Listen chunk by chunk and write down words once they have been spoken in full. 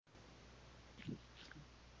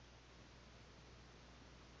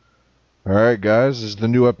All right, guys, this is the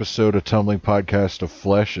new episode of Tumbling Podcast of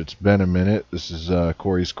Flesh. It's been a minute. This is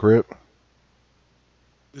Corey's Crypt.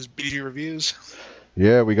 This is BG Reviews.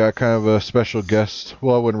 Yeah, we got kind of a special guest.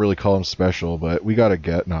 Well, I wouldn't really call him special, but we got a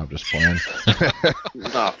get. No, I'm just playing.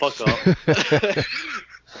 Nah, fuck off.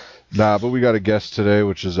 Nah, but we got a guest today,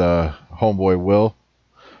 which is homeboy Will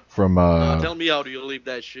from. Nah, tell me how do you leave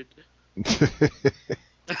that shit?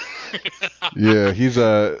 Yeah, he's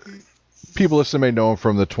people listening may know him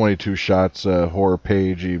from the 22 Shots horror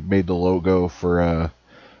page. He made the logo for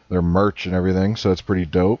their merch and everything, so it's pretty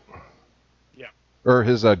dope. Yeah. Or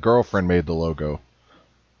his girlfriend made the logo.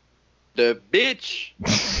 The bitch.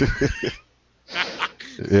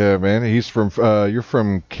 Yeah, man. He's from. You're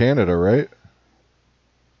from Canada, right?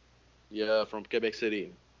 Yeah, from Quebec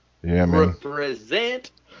City. Yeah, man.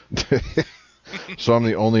 Represent. So I'm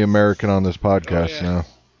the only American on this podcast Oh,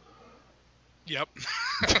 yeah.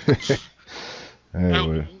 Yep. now.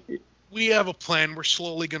 Anyway. We have a plan. We're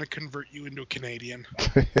slowly going to convert you into a Canadian.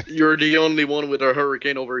 You're the only one with a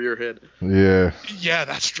hurricane over your head. Yeah. Yeah,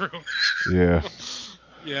 that's true. Yeah.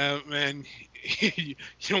 Yeah, man. You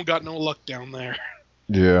don't got no luck down there.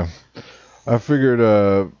 Yeah. I figured.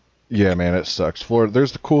 Yeah, man. It sucks. Florida.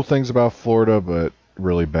 There's the cool things about Florida, but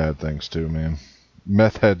really bad things too, man.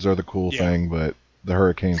 Meth heads are the cool Yeah. thing, but the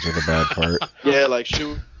hurricanes are the bad part. Yeah, like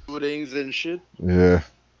shootings and shit. Yeah.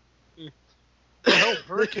 Well, hell,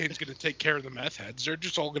 Hurricane's going to take care of the meth heads. They're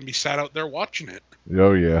just all going to be sat out there watching it.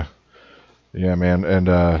 Oh yeah. Yeah, man. And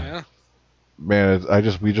Yeah. man,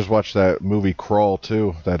 we just watched that movie Crawl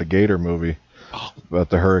too, that Gator movie Oh, about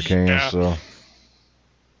the hurricanes. yeah. So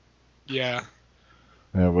Yeah.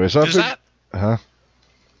 anyway, so Does that? Huh?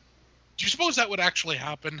 Do you suppose that would actually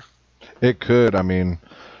happen? It could. I mean,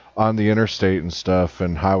 on the interstate and stuff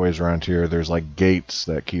and highways around here, there's like gates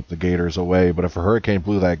that keep the gators away. But if a hurricane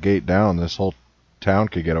blew that gate down, this whole town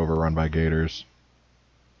could get overrun by gators.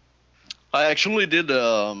 I actually did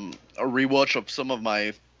a rewatch of some of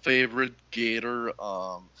my favorite Gator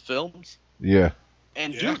films. Yeah.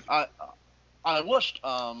 And Yeah. dude, I watched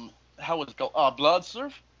how it's called Blood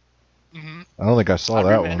Surf. Mm-hmm. I don't think I saw I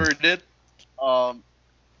that one. remembered it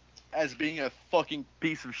as being a fucking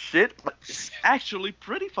piece of shit, but it's actually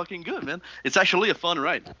pretty fucking good, man. It's actually a fun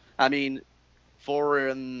ride. I mean, for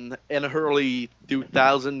an early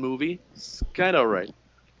 2000 movie, it's kind of alright.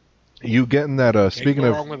 You getting that? Can't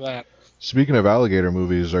go wrong with that. Speaking of alligator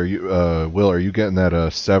movies, are you Will? Are you getting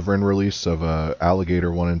that Severin release of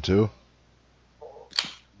Alligator 1 and 2?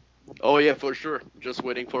 Oh yeah, for sure. Just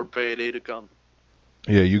waiting for payday to come.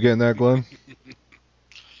 Yeah, you getting that, Glenn?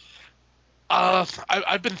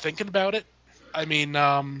 I've been thinking about it. I mean,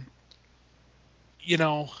 you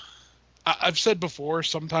know, I've said before,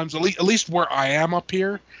 sometimes, at least where I am up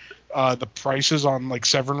here, the prices on like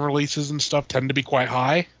Severin releases and stuff tend to be quite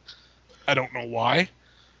high. I don't know why.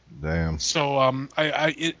 Damn. So,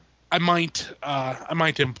 I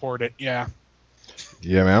might import it. Yeah.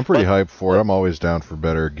 Yeah, man, I'm pretty But hyped for it. I'm always down for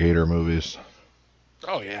better gator movies.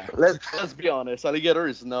 Oh yeah. let's be honest, Alligator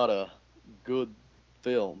is not a good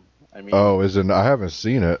film. I mean, Oh, isn't? I haven't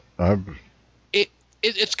seen it.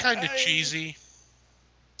 It's kind of cheesy.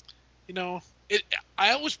 You know,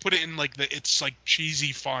 I always put it in like it's like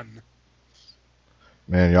cheesy fun.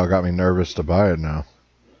 Man, y'all got me nervous to buy it now.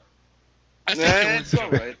 I think you'll it's enjoy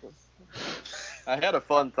it. alright. I had a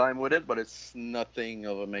fun time with it, but it's nothing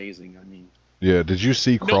of amazing. I mean, Yeah, did you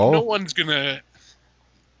see Crawl? No one's gonna.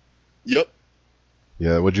 yep.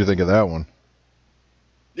 Yeah, what'd you think of that one?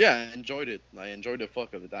 Yeah, I enjoyed it. I enjoyed the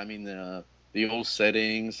fuck of it. I mean, the old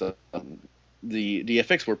settings, the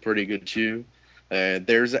effects were pretty good too.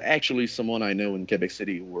 There's actually someone I know in Quebec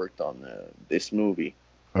City who worked on this movie.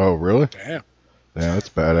 Oh, really? Damn. Yeah, that's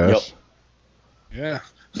Yep. badass. Yeah.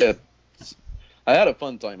 Yeah, I had a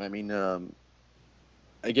fun time. I mean,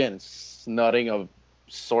 again, it's nothing of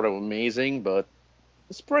sort of amazing, but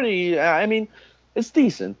it's pretty. I mean, it's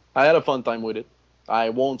decent. I had a fun time with it. I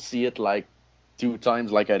won't see it like 2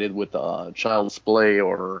 times like I did with Child's Play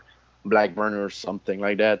or Blackburn or something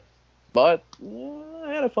like that. But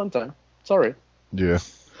I had a fun time. It's alright. Yeah.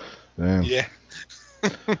 Damn. Yeah.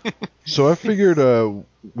 So I figured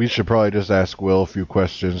we should probably just ask Will a few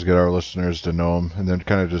questions, get our listeners to know him, and then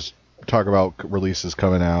kind of just talk about releases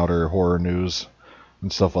coming out or horror news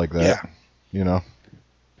and stuff like that. Yeah. You know.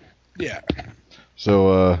 Yeah.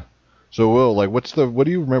 So Will, like, what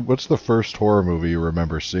do you remember? What's the first horror movie you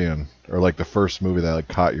remember seeing, or like the first movie that like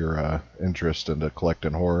caught your interest into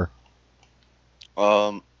collecting horror?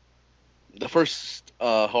 Um, the first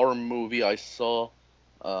horror movie I saw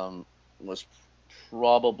was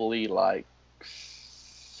probably like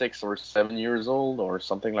 6 or 7 years old or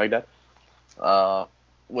something like that. Uh,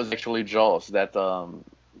 was actually Jaws. That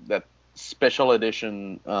special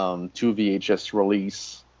edition 2 VHS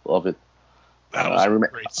release of it. That was a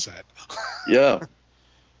great set. Yeah.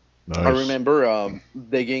 Nice. I remember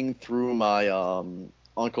digging through my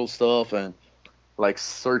uncle's stuff and like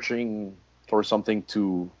searching for something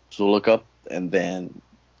to look up, and then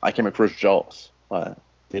I came across Jaws.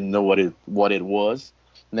 Didn't know what it was,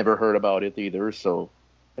 never heard about it either. So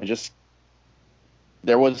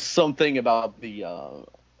there was something about the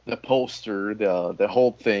poster, the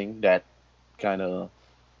whole thing that kind of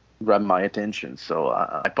grabbed my attention. So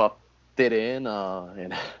I popped it in,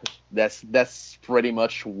 and that's pretty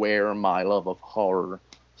much where my love of horror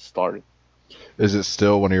started. Is it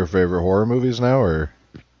still one of your favorite horror movies now, or?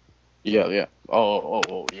 Yeah.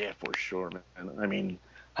 Oh, yeah, for sure, man. I mean,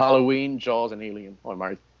 Halloween, Jaws, and Alien are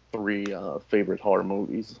my three favorite horror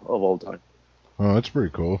movies of all time. Oh, that's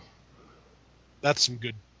pretty cool. That's some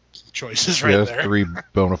good choices right there. 3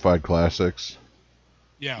 bona fide classics.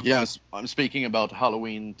 Yeah. Yes, I'm speaking about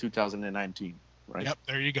Halloween 2019, right? Yep,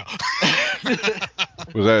 there you go.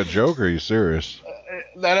 Was that a joke, or are you serious?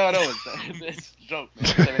 No, it's a joke,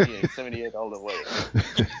 man. 78 all the way.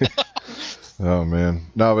 Oh, man.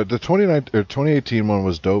 No, but the 2018 one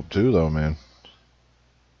was dope, too, though, man.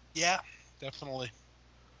 Yeah, definitely.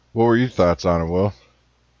 What were your thoughts on it, Will?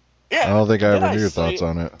 Yeah, I don't think I did ever I knew your say thoughts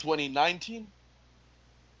on it. 2019?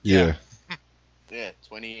 Yeah. Yeah,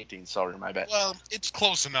 2018. Sorry, my bad. Well, it's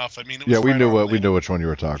close enough. I mean, it was Yeah, we right knew on we the knew which one you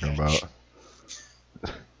were talking edge.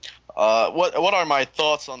 about. What are my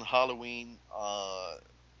thoughts on Halloween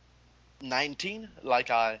 19? Like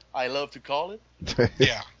I love to call it.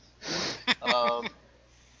 Yeah.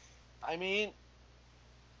 I mean,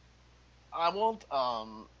 I won't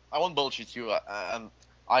bullshit you.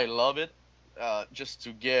 I love it. Just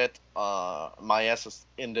to get my ass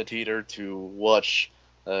in the theater to watch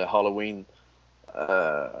Halloween,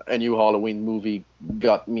 a new Halloween movie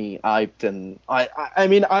got me hyped, and I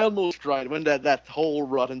mean I almost cried when that whole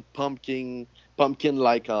rotten pumpkin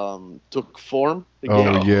like took form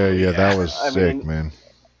again. Oh, yeah, yeah. that was I sick, mean man.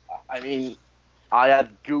 I had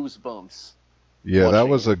goosebumps Yeah, that watching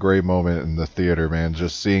was it. a great moment in the theater, man.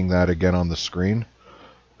 Just seeing that again on the screen,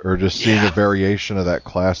 or just seeing a variation of that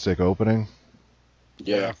classic opening.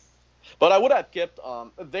 Yeah. But I would have kept.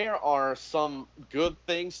 There are some good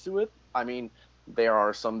things to it. I mean, there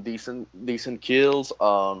are some decent kills.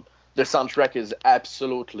 The soundtrack is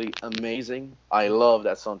absolutely amazing. I love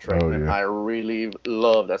that soundtrack, Oh, man. yeah. I really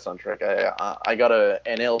love that soundtrack. I got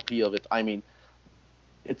an LP of it. I mean,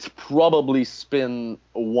 it's probably spin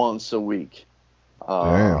once a week.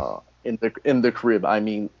 Damn. In the crib. I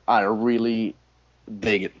mean, I really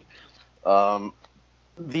dig it. Um,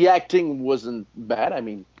 the acting wasn't bad. I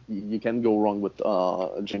mean, you can go wrong with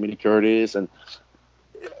Jamie Lee Curtis,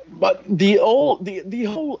 but the whole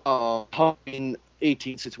Halloween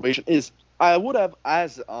 18 situation is I would have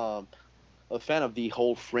as a fan of the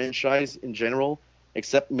whole franchise in general,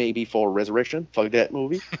 except maybe for Resurrection. Fuck that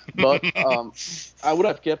movie. But I would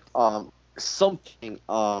have kept something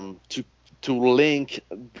to link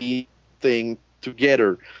the thing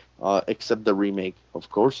together, except the remake, of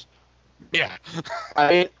course. Yeah.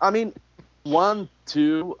 I mean, 1,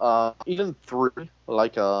 2, even 3,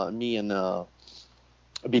 like me and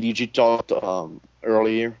BDG talked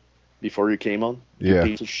earlier before you came on. You Yeah.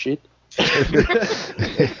 piece of shit.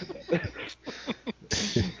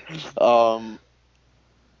 um,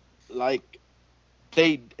 like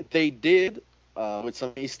they did with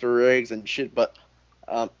some Easter eggs and shit, but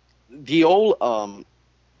the old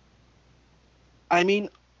I mean,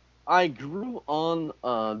 I grew on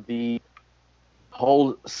the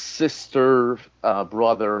whole sister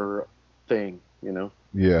brother thing, you know.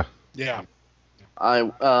 Yeah. Yeah.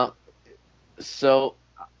 I so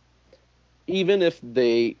even if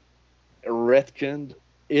they retconned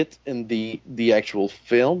it in the actual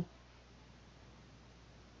film,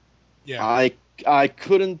 Yeah. I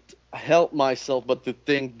couldn't help myself but to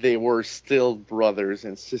think they were still brothers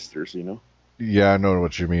and sisters, you know. Yeah, I know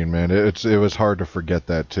what you mean, man. It was hard to forget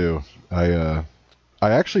that too. I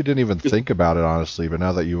actually didn't even 'Cause think about it honestly, but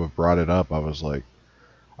now that you have brought it up, I was like,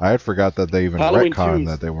 I had forgot that they even Halloween 2 retconned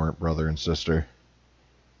that is they weren't brother and sister.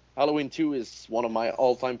 Halloween 2 is one of my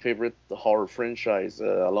all-time favorite horror franchise,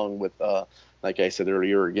 along with, like I said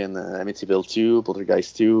earlier, again, Amityville 2,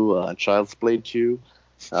 Poltergeist 2, Child's Play 2,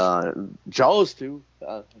 uh, Jaws 2,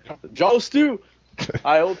 Jaws 2.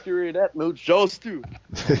 I hope you hear that, no Jaws 2.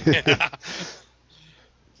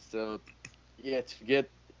 So yeah, to get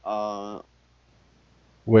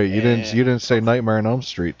Wait, and you didn't say Nightmare on Elm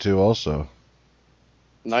Street too, also.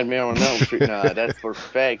 Nightmare on Elm Street, nah, that's for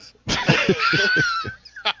facts.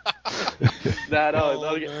 No, no,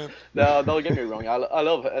 Oh man. don't get me wrong. I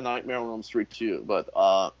love A Nightmare on Elm Street too, but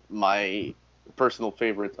my personal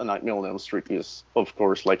favorite A Nightmare on Elm Street is, of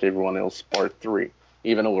course, like everyone else, Part 3,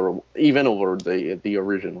 even over the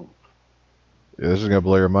original. Yeah, this is gonna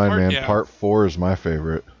blow your mind, man. Yeah. Part 4 is my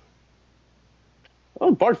favorite.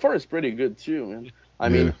 Oh, Part 4 is pretty good too, man. I Yeah.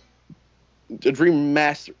 mean, the Dream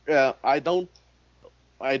Master. I don't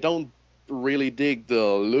really dig the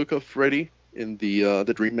look of Freddy in the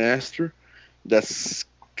Dream Master. That's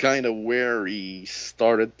kind of where he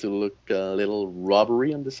started to look a little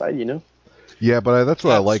rubbery on the side. Yeah, but that's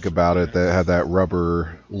what I That's like about it. fair. That had that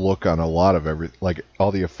rubber look on a lot of like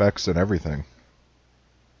all the effects and everything.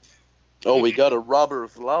 Oh, we got a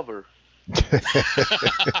robber's lover.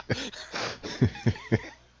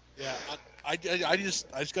 Yeah, I just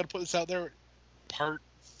got to put this out there. Part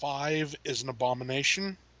 5 is an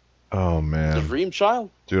abomination. Oh The man, Dream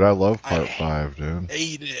Child. dude, I love I Part 5, dude.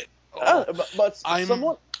 hate it. Oh, But I'm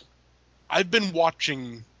somewhat. I've been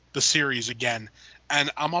watching the series again,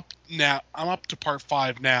 and I'm up now. I'm up to Part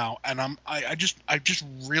 5 now, and I just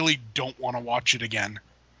really don't want to watch it again.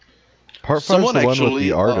 Part 5 is Someone the one with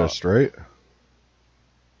the actually. artist, right?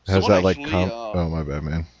 Has Someone that like actually. comp? Oh my bad,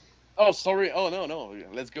 man. Oh, sorry. Oh, no, no.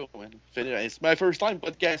 Let's go, man. It's my first time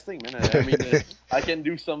podcasting, man. I mean, I can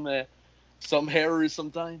do some errors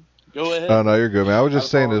sometime. Go Oh ahead, no, man. you're good, man. I was Not a just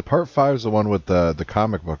saying problem. that Part 5 is the one with the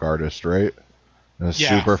comic book artist, right? And the Yeah,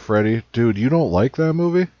 Super Freddy, dude. You don't like that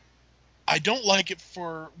movie? I don't like it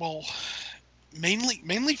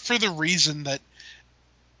mainly for the reason that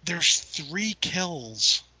there's 3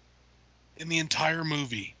 kills in the entire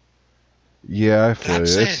movie. Yeah, I feel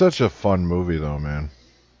That's you. It's it. such a fun movie, though, man.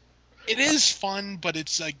 It is fun, but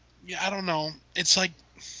it's like, yeah, I don't know. It's like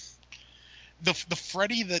the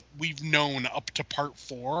Freddy that we've known up to Part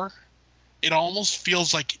 4. It almost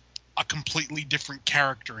feels like a completely different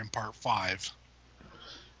character in Part 5.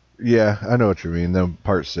 Yeah, I know what you mean. Then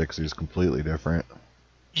Part 6 is completely different.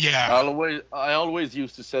 Yeah. I always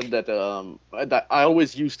used to say that I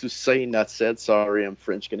always used to say in that said. Sorry, I'm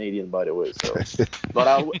French Canadian, by the way. So, but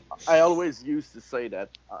I always used to say that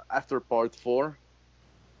after Part 4,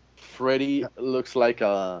 Freddy looks like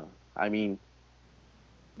I mean,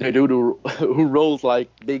 the dude who rolls like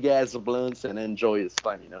big ass blunts and enjoy his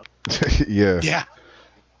time. Yeah, Yeah.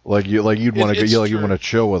 like you'd want to go, It's you want true. to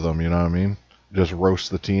chill with them. You know what I mean? Just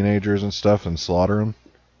roast the teenagers and stuff and slaughter them.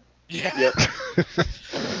 Yeah. Yep.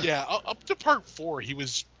 Yeah. Up to Part 4, he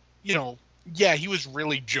was, you know, yeah, he was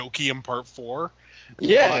really jokey in Part 4,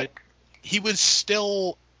 Yeah. but he was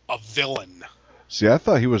still a villain. See, I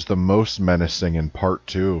thought he was the most menacing in Part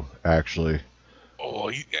 2, actually.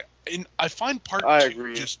 Oh, and I find Part I 2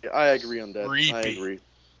 agree. just I agree on that. I creepy. agree.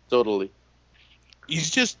 Totally. He's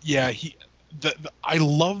just, yeah, I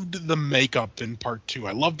loved the makeup in Part 2.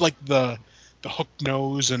 I loved like the hook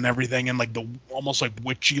nose and everything, and like the almost like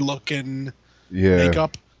witchy looking Yeah,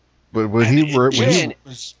 makeup, but when and he it when Yeah, just and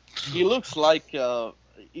was. he looks like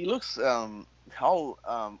he looks how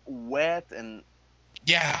wet and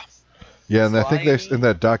Yeah, yeah, and I think in slimy.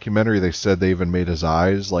 that documentary they said they even made his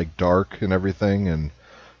eyes like dark and everything, and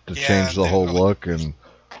to yeah, change the whole they're like look. And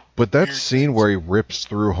but that weird scene things. where he rips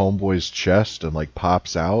through Homeboy's chest and like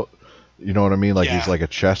pops out, you know what I mean? Like he's Yeah, like a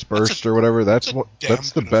chest that's a burst or whatever. that's a damn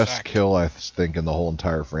That's the good best effect. kill I think in the whole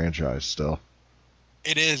entire franchise. Still,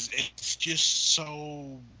 It is. It's just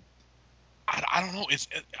so. I don't know.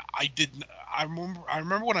 I didn't. I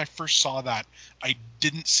remember when I first saw that. I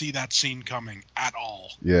didn't see that scene coming at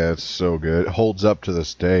all. yeah, it's so good. It holds up to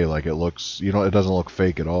this day. Like it looks, it doesn't look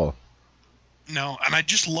fake at all. No, and I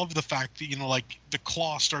just love the fact that like the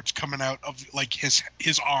claw starts coming out of like his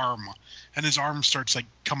arm, and his arm starts like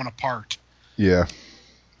coming apart, Yeah,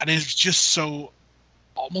 and it's just so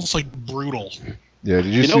almost like brutal. yeah.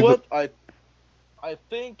 Did you You know see the? what? I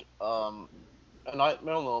think A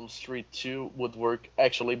Nightmare on Elm Street 2 would work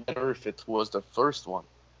actually better if it was the first one.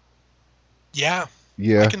 Yeah,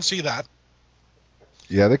 I Yeah, can see that.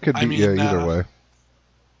 yeah. That could I be. Yeah, mean, either way.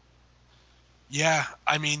 yeah,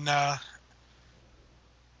 I mean,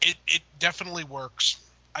 it definitely works.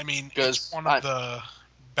 I mean, it's Because one of the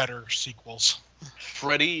better sequels.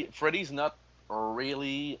 Freddy's not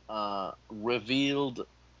really revealed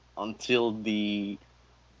until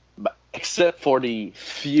except for the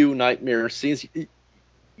few nightmare scenes.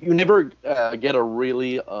 You never get a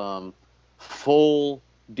really full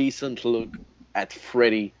decent look at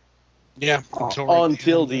Freddy Yeah, until right at the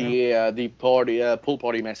until end. Yeah, the party pool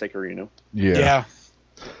party massacre. Yeah, yeah,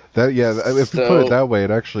 that. Yeah, if you put it So that way,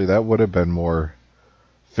 that would have been more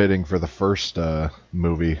fitting for the first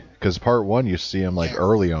movie because part one you see him like yeah,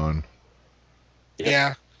 early on. yep.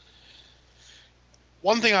 yeah.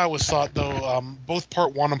 One thing I always thought, though, both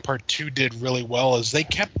Part 1 and Part 2 did really well, is they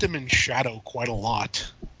kept him in shadow quite a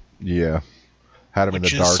lot. Yeah. Had him in the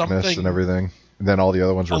Which is darkness and something everything. And then all the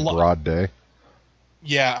other ones a were lot. broad day.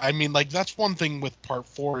 Yeah, I mean, like, that's one thing with Part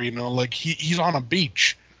 4, like, he's on a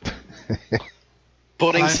beach.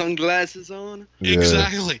 Putting sunglasses on? Yeah.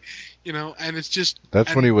 Exactly. And it's just...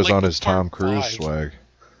 That's when he was like, on with his Tom Part Cruise 5, swag.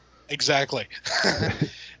 Exactly.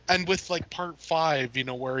 And with, like, Part 5,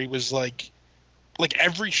 where he was, like,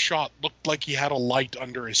 every shot looked like he had a light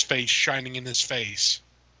under his face, shining in his face.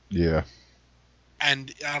 Yeah.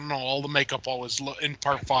 And, I don't know, all the makeup always, in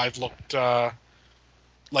Part 5, looked,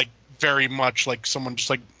 like, very much like someone just,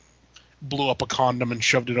 like, blew up a condom and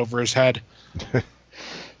shoved it over his head.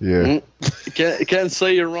 Yeah. Can't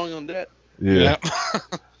say you're wrong on that. Yeah.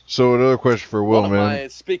 So another question for Will, One of man. my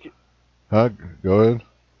speaking. Huh? Go ahead.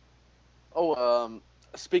 Oh,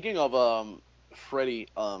 speaking of Freddy,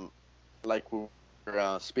 like we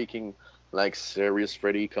were speaking like serious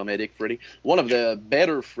Freddy, comedic Freddy. One of the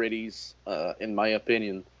better Freddys, in my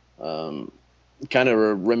opinion, kind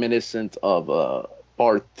of reminiscent of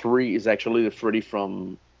Part 3 is actually the Freddy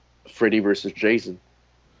from Freddy versus Jason.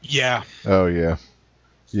 Yeah. Oh yeah.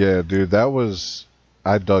 Yeah, dude,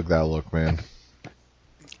 I dug that look, man.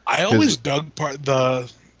 I always dug the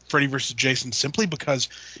Freddy vs. Jason simply because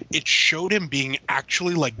it showed him being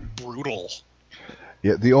actually, like, brutal.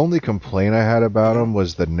 Yeah, the only complaint I had about him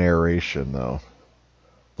was the narration, though.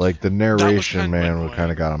 Like, the narration, man, would kind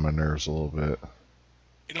of got on my nerves a little bit.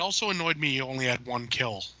 It also annoyed me he only had one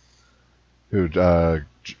kill. Who,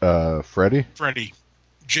 Freddy? Freddy.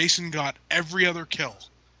 Jason got every other kill.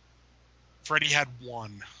 Freddy had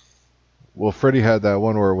one. Well, Freddy had that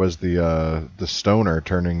one where it was the stoner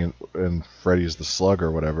turning and Freddy's the slug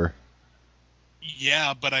or whatever.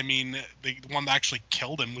 Yeah, but I mean, the one that actually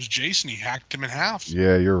killed him was Jason. He hacked him in half.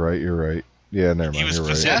 Yeah, you're right. Yeah, never mind. He was you're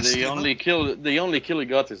possessed. right. Yeah, the only kill he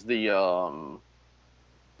got is the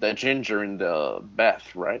ginger in the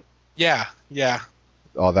bath, right? Yeah.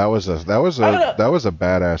 Oh, that was a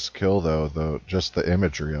badass kill though. Just the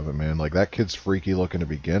imagery of it, man. Like, that kid's freaky looking to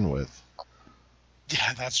begin with.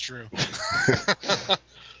 Yeah, that's true.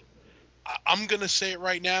 I'm gonna say it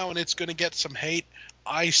right now, and it's gonna get some hate.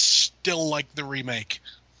 I still like the remake.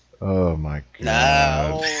 Oh my god.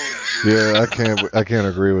 No. Yeah, I can't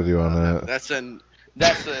agree with you on that.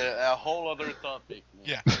 That's a whole other topic.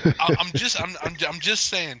 Man. Yeah, I'm just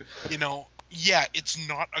saying. Yeah, it's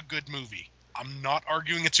not a good movie. I'm not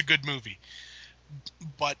arguing it's a good movie,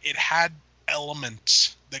 but it had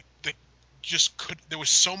elements that just could. There was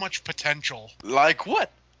so much potential. Like what?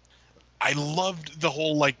 I loved the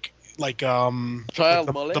whole Child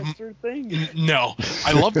molester thing? No,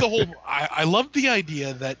 I love the whole. I love the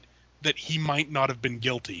idea that he might not have been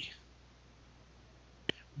guilty.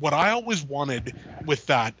 What I always wanted with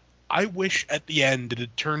that, I wish at the end it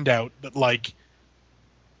had turned out that, like,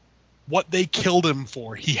 what they killed him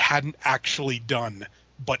for, he hadn't actually done,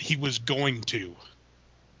 but he was going to.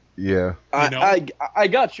 Yeah. I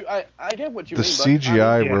got you. I get what you the mean. The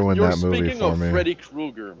CGI ruined you're that movie speaking for of me. Freddy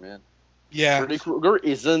Krueger, man. Yeah. Freddy Krueger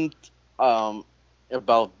isn't about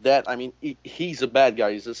that. I mean, he's a bad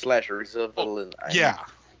guy. He's a slasher. He's a villain.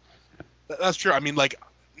 That's true. I mean, like,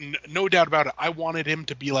 no doubt about it. I wanted him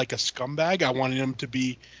to be like a scumbag. I wanted him to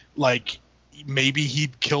be like, maybe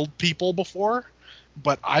he'd killed people before,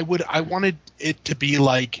 but I wanted it to be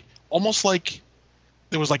like, almost like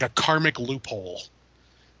there was like a karmic loophole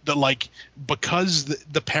that, like, because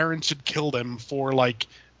the parents had killed him for like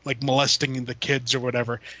molesting the kids or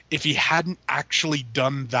whatever, if he hadn't actually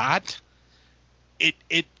done that,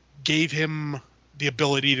 it gave him the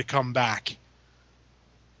ability to come back,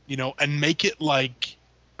 and make it like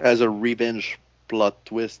as a revenge plot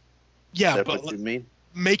twist. Yeah, That's but what you mean?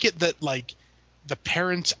 Make it that, like, the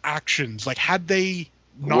parents' actions, like, had they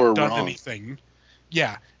not Were done wrong. anything,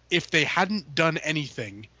 if they hadn't done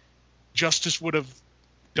anything, justice would have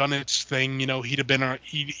done its thing. He'd have been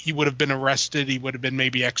he would have been arrested. He would have been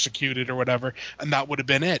maybe executed or whatever, and that would have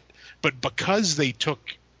been it. But because they took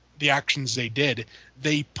the actions they did,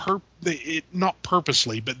 not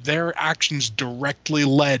purposely, but their actions directly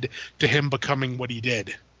led to him becoming what he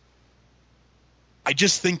did. I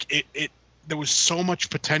just think there was so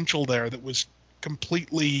much potential there that was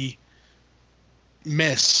completely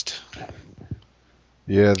missed.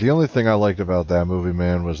 Yeah, the only thing I liked about that movie,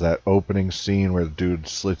 man, was that opening scene where the dude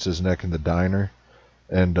slits his neck in the diner,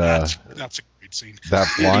 and that's a great scene. That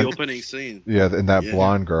blonde, the opening scene. Yeah, and that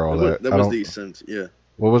blonde girl. That was decent. Yeah.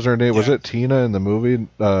 What was her name? Yeah. Was it Tina in the movie?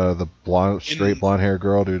 The straight blonde hair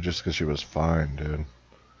girl, dude. Just because she was fine, dude.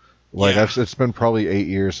 Like, it's been probably 8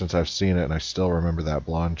 years since I've seen it, and I still remember that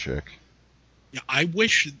blonde chick. Yeah, I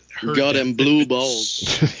wish her Got death him had blue been balls.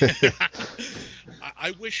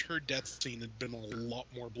 I wish her death scene had been a lot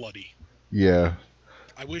more bloody. Yeah.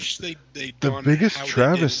 I wish they'd The done biggest how they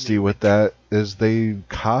did in travesty the with original. that is they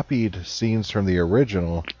copied scenes from the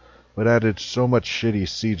original, but added so much shitty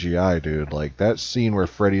CGI, dude. Like that scene where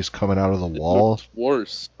Freddy's coming out of the It wall. looked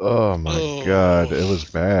worse. Oh my god, Oh, it was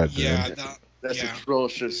bad, yeah, dude. That's yeah,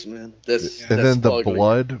 atrocious, man. yeah, And That's then the ugly.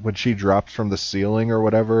 blood when she drops from the ceiling or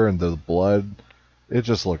whatever, and the blood, it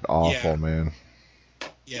just looked awful, yeah, man.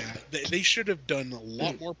 yeah. They should have done a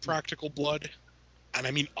lot more practical blood, and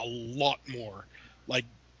I mean a lot more. Like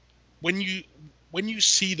when you when you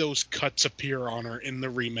see those cuts appear on her in the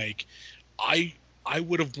remake, I I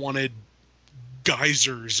would have wanted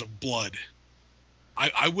geysers of blood.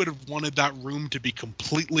 I would have wanted that room to be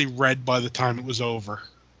completely red by the time it was over.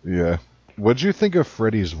 Yeah. What'd you think of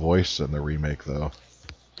Freddy's voice in the remake, though?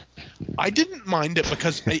 I didn't mind it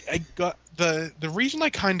because I got the reason I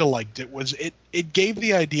kind of liked it was it gave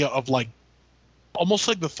the idea of like almost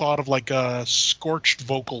like the thought of like scorched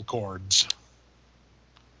vocal cords,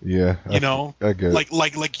 Yeah, you know, I get it.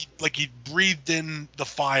 like he breathed in the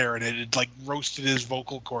fire and it had like roasted his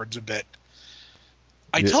vocal cords a bit.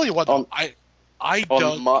 I Yeah, tell you what though, On I on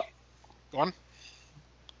dug my go on.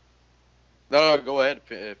 no, go ahead,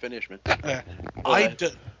 finish, man. Uh, Go ahead.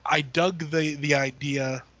 I dug the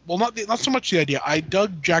idea. Well, not so much the idea. I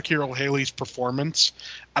dug Jackie Earle Haley's performance,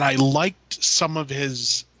 and I liked some of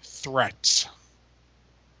his threats.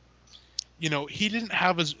 You know, he didn't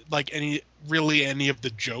have as like any of the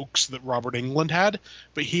jokes that Robert Englund had,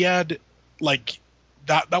 but he had like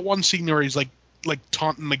that one scene where he's like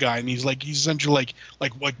taunting the guy, and he's essentially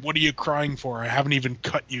like what are you crying for? I haven't even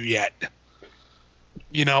cut you yet.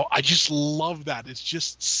 You know, I just love that. It's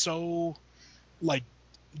just so like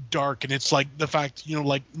dark, and it's like the fact, you know,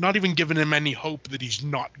 like not even giving him any hope that he's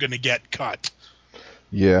not gonna get cut.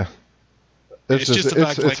 yeah. It's It's just just the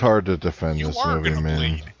fact it's like hard to defend you this are movie, gonna man.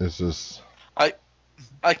 bleed. It's just I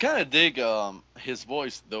I kind of dig his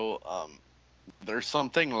voice though. There's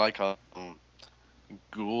something like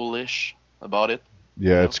ghoulish about it.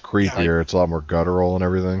 You yeah, know, it's Yeah, like creepier. It's a lot more guttural and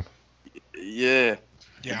everything. yeah,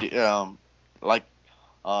 yeah, like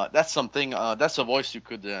that's something. That's a voice you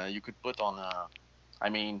could put on. I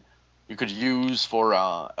mean, you could use for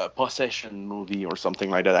a possession movie or something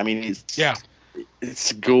like that. I mean, yeah,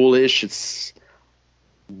 it's ghoulish. It's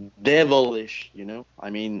devilish. You know. I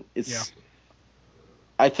mean, yeah, it's.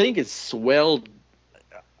 I think it's well.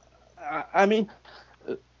 I mean,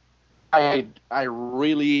 I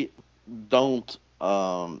really don't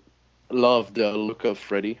love the look of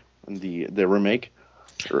Freddy in the remake.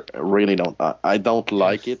 Really don't. I don't yeah.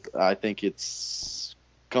 like it. I think it's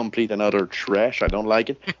complete and utter trash. I don't like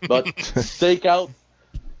it. But take out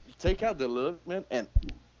take out the look, man, and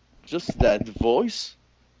just that voice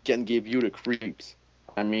can give you the creeps.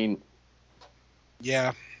 I mean,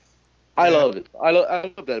 Yeah, I yeah. love it. I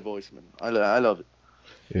love that voice, man. I love it.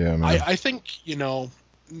 Yeah, man. I think, you know,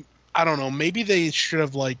 I don't know, maybe they should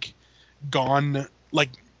have like gone like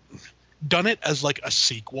done it as like a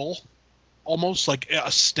sequel, almost like a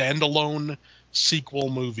standalone sequel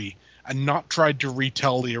movie, and not tried to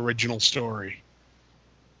retell the original story.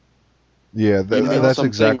 Yeah, You mean that's something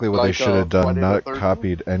exactly what they like should have done. Friday the Not 13th?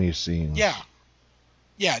 copied any Yeah, scenes.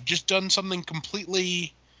 yeah, just done something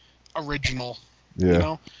completely original, you Yeah,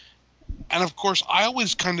 know. And of course, I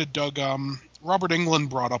always kind of dug. Robert Englund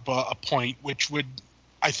brought up a point which would,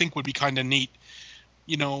 I think, would be kind of neat.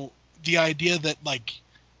 You know, the idea that like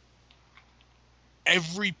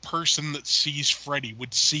every person that sees Freddy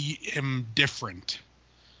would see him different.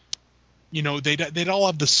 You know, they'd all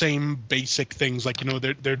have the same basic things. Like, you know,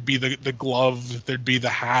 there'd be the glove, there'd be the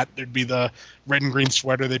hat, there'd be the red and green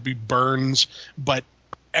sweater, there'd be burns, but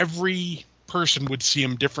every person would see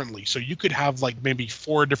him differently. So you could have like maybe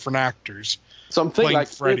four different actors Something playing like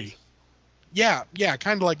it, Freddy. Yeah, yeah,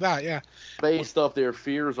 kind of like that. Yeah, based off their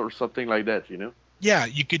fears or something like that. You know. yeah.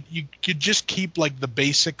 You could just keep like the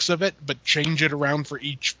basics of it, but change it around for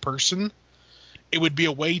each person. It would be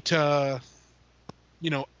a way to, you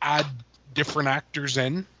know, add different actors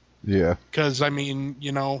in. yeah. Because I mean,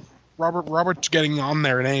 you know, Robert's getting on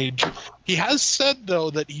there in age. He has said though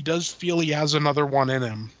that he does feel he has another one in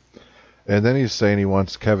him. And then he's saying he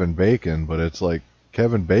wants Kevin Bacon, but it's like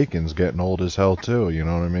Kevin Bacon's getting old as hell too. You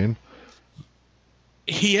know what I mean?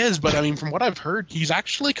 He is, but I mean, from what I've heard, he's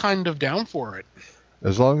actually kind of down for it.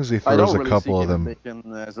 As long as he I throws don't a really see couple of Kevin them.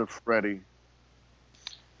 Bacon as a Freddy.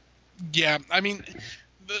 Yeah, I mean,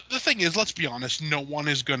 the thing is, let's be honest, no one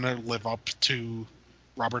is going to live up to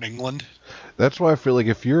Robert Englund. That's why I feel like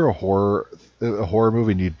if you're a horror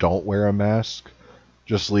movie and you don't wear a mask,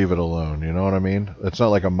 just leave it alone. You know what I mean? It's not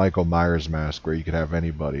like a Michael Myers mask where you could have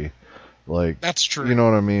anybody. Like, That's true. you know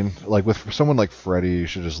what I mean? Like with someone like Freddy, you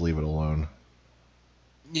should just leave it alone.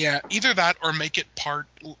 Yeah, either that or make it part,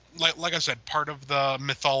 like I said, part of the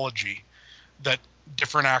mythology that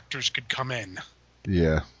different actors could come in.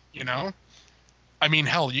 Yeah. You know, I mean,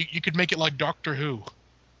 hell, you could make it like Doctor Who.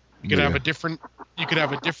 You could have a different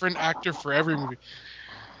actor for every movie.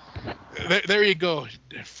 There you go,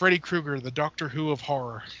 Freddy Krueger, the Doctor Who of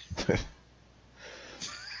horror.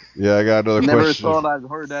 Yeah, I got another Never question. thought I'd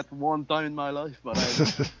heard that one time in my life, but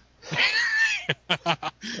I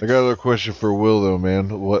got another question for Will though, man.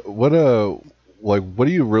 What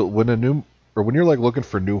do you when you're like looking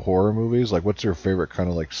for new horror movies, like what's your favorite kind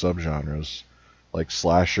of like subgenres? Like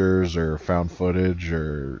slashers or found footage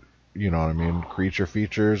or you know what I mean, creature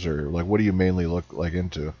features or like what do you mainly look like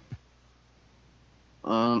into?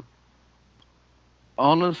 um,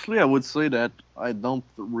 honestly, I would say that I don't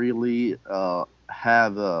really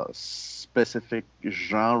have a specific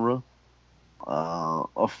genre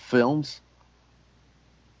of films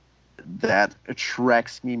that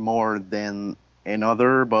attracts me more than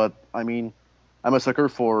another. But I mean, I'm a sucker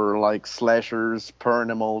for like slashers,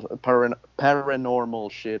 paranormal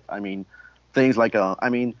shit. I mean, things like I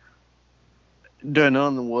mean, The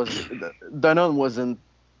Nun wasn't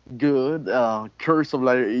good. Curse of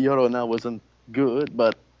La Llorona wasn't good,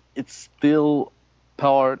 but it's still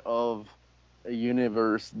part of a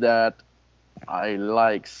universe that I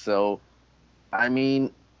like. So, I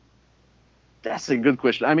mean, that's a good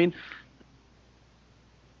question. I mean,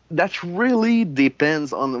 that really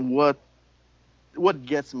depends on what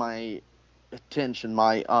gets my attention,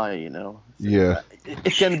 my eye. You know, Yeah.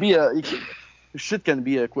 it can be shit can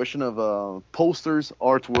be a question of posters,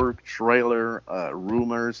 artwork, trailer,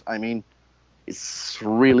 rumors. I mean, it's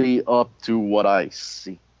really up to what I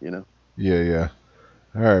see. You know, Yeah, yeah.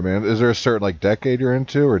 All right, man. Is there a certain like decade you're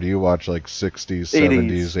into or do you watch like 60s,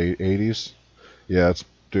 70s, 80s, 80s? Yeah, it's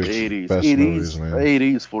dude, it's 80s, best movies, 80s, man.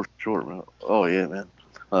 80s for sure, man. Oh yeah, man.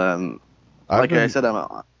 Um, I've like I been said,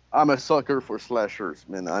 I'm a sucker for slashers,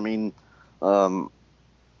 man. I mean, um,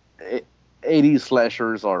 80s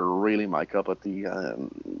slashers are really my cup of tea.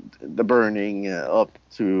 The burning up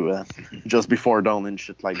to just before dawn and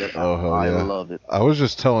shit like that. Oh hell I yeah. love it. I was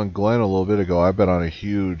just telling Glenn a little bit ago, I've been on a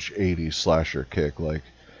huge 80s slasher kick. Like,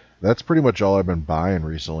 that's pretty much all I've been buying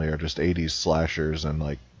recently are just 80s slashers and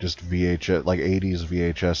like just VHS, like 80s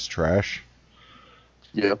VHS trash.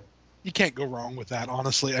 Yeah. You can't go wrong with that,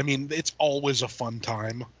 honestly. I mean, it's always a fun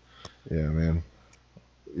time. Yeah, man.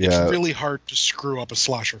 It's Yeah, really hard to screw up a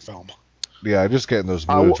slasher film. yeah, I just get in those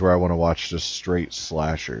I, moods w- where I want to watch just straight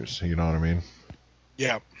slashers. You know what I mean?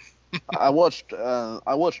 Yeah. I watched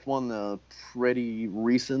one pretty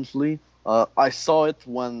recently. I saw it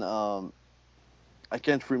when I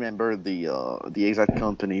can't remember the exact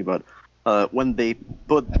company, but when they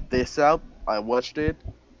put this out, I watched it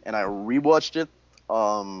and I rewatched it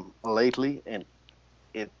lately, and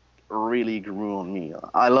it really grew on me.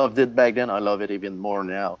 I loved it back then. I love it even more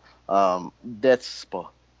now. Death Spa.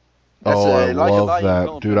 That's Oh, I like a love dying that.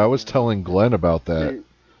 Dude, I company, was you know. telling Glenn about that.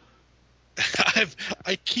 They,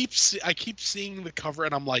 I keep seeing the cover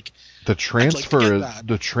and I'm like, The I'd like to get transfer, that.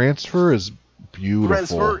 the transfer is beautiful,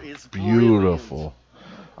 Transfer is brilliant. beautiful.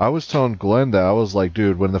 I was telling Glenn that I was like,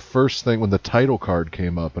 dude, when the title card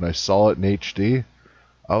came up and I saw it in HD,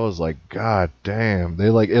 I was like, God damn, they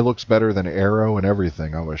like it looks better than Arrow and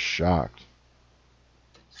everything. I was shocked.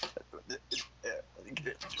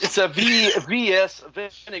 It's a VS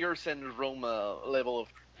Vinegar Syndrome level of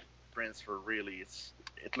transfer. Really,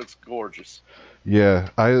 it looks gorgeous. Yeah,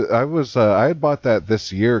 I had bought that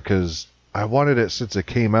this year because I wanted it since it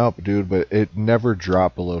came out, dude, but it never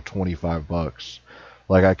dropped below $25.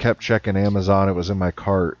 Like I kept checking Amazon, it was in my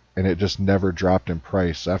cart, and it just never dropped in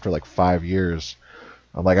price. After like 5 years,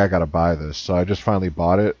 I'm like, I gotta buy this. So I just finally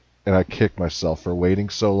bought it, and I kicked myself for waiting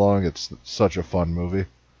so long. It's such a fun movie.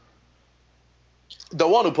 The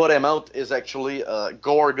one who put him out is actually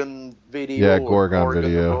Gorgon Video Yeah, or Gorgon Gorgon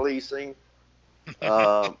Video. Releasing.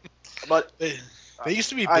 Uh, but They used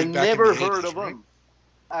to be I big back in the never heard 80s, of right? them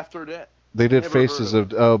after that. They did Never heard Faces of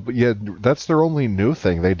them. of, but yeah, that's their only new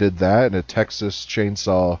thing. They did that and a Texas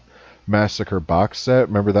Chainsaw Massacre box set.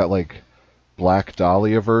 Remember that like Black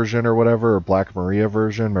Dahlia version or whatever, or Black Maria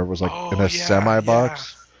version? Remember it was like in Oh a yeah, semi yeah.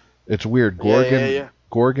 box. It's weird. Yeah, yeah, yeah.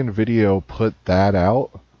 Gorgon Video put that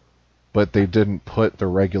out, but they didn't put the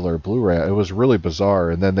regular Blu-ray. It was really bizarre.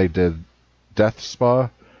 And then they did Death Spa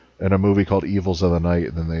and a movie called Evils of the Night,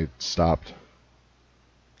 and then they stopped.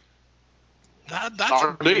 That's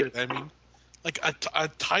Are they? weird. I mean, like a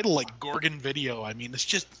title like Gorgon Video. I mean, it's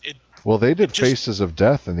just it. Well, they did It just Faces of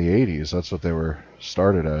Death in the 80s. That's what they were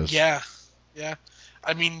started as. yeah, yeah.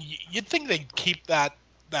 I mean, you'd think they'd keep that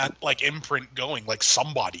like imprint going. Like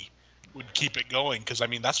somebody would keep it going because I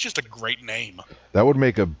mean that's just a great name. That would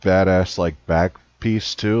make a badass like back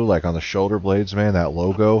piece too, like on the shoulder blades, man. That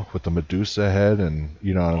logo with the Medusa head and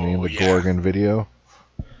you know what I mean, Oh the yeah, Gorgon Video.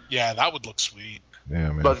 yeah, that would look sweet.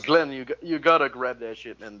 Yeah, man. But Glenn, you gotta grab that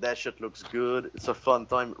shit, man. That shit looks good. It's a fun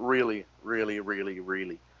time. Really, really, really,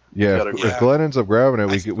 really. You Yeah, gotta if grab Glenn ends up grabbing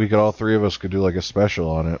it, I- we could all three of us could do like a special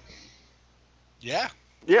on it. Yeah, it.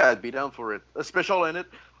 Yeah, I'd be down for it. A special in it,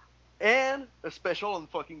 and a special on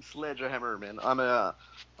fucking Sledgehammer, man. I'm a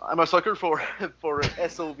sucker for for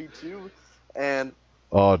SOV2 and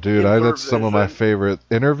Oh, dude, that's some of my Intervision. favorite.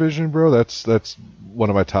 Intervision, bro. That's one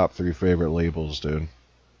of my top 3 favorite labels, dude.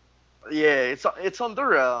 Yeah, it's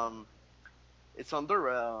under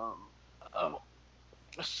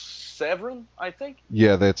Severin, I think.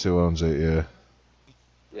 Yeah, that's who owns it. Yeah.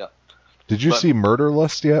 Yeah. Did you But see Murder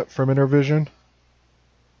Lust yet from Intervision?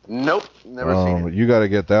 nope, never seen it. You got to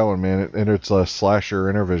get that one, man. And it's a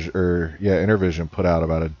slasher. Intervision put out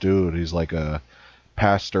about a dude. He's like a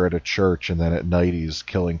pastor at a church, and then at night he's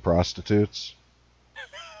killing prostitutes.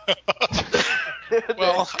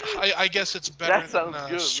 well, I guess it's better That sounds than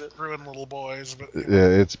good, man. screwing little boys, but you know.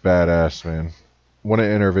 Yeah, it's badass, man. One of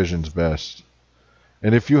Intervision's best.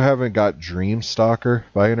 And if you haven't got Dream Stalker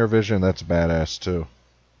by Intervision, that's badass too.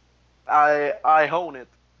 I own it.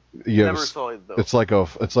 You Never saw it though. It's like a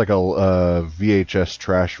VHS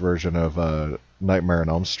trash version of Nightmare on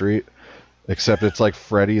Elm Street, except it's like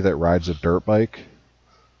Freddy that rides a dirt bike.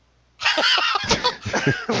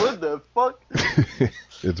 What the fuck?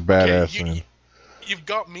 It's badass, Okay, man. you've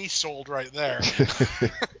got me sold right there.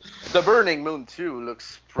 The Burning Moon 2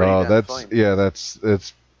 looks pretty damn fine.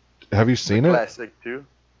 It's. Have you seen The it? classic too.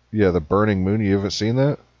 Yeah, the Burning Moon. You haven't seen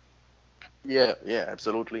that? Yeah,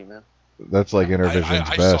 absolutely, man. That's like Intervision's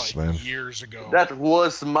I best, saw it man. years ago. That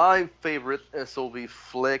was my favorite SOV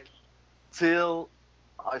flick till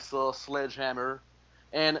I saw Sledgehammer.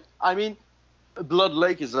 And I mean, Blood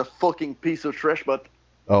Lake is a fucking piece of trash, but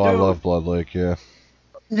Oh, I dude, love Blood Lake. Yeah.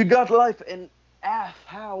 you got life in half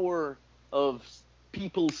hour of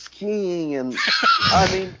people skiing, and I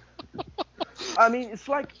mean, it's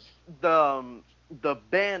like the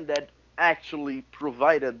band that actually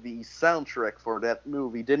provided the soundtrack for that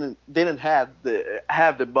movie didn't have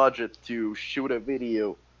the budget to shoot a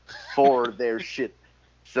video for their shit.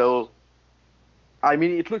 So I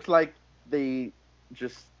mean, it looks like they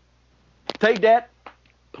just take that,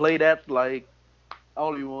 play that like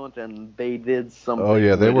all you want, and they did Oh something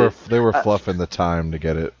yeah, they with were it. fluffing the time to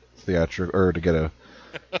get it theatrical or to get a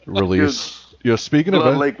Dude, release. You know, speaking of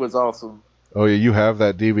Blood it, Lake was awesome. oh yeah, you have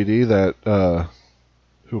that DVD that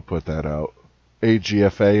who put that out?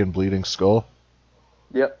 AGFA and Bleeding Skull.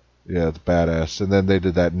 Yep. Yeah, it's badass. And then they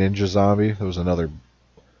did that Ninja Zombie. That was another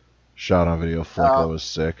shot on video flick that Uh, was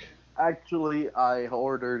sick. Actually, I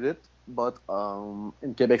ordered it, but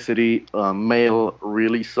in Quebec City, mail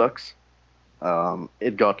really sucks.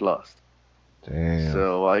 It got lost, Damn.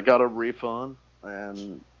 so I got a refund,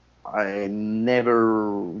 and I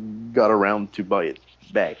never got around to buy it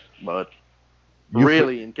back. But You fi-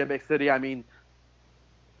 really, in Quebec City, I mean,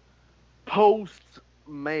 post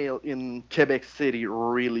mail in Quebec City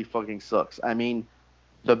really fucking sucks. I mean,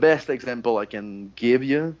 the best example I can give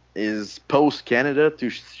you is Post Canada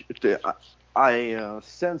I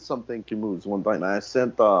sent something to Moose one time. I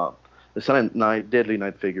sent the Silent Night Deadly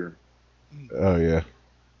Night figure, Oh yeah.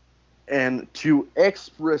 and to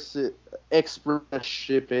express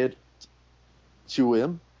ship it to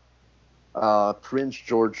him, Prince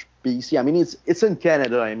George, BC. I mean, it's in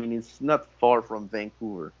Canada. I mean, it's not far from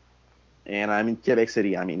Vancouver, and I'm in Quebec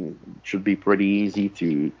City. I mean, it should be pretty easy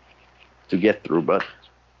to get through, but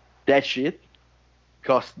that shit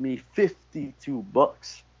cost me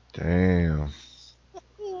 $52. Damn.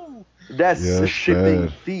 Ooh. That's Yeah, that's shipping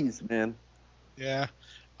bad. fees, man. Yeah,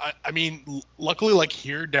 I mean, luckily, like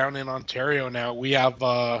here down in Ontario now, we have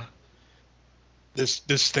this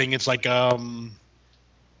thing. It's like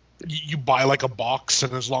you buy like a box,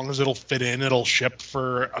 and as long as it'll fit in, it'll ship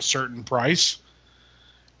for a certain price.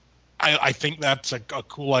 I think that's a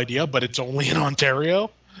cool idea, but it's only in Ontario.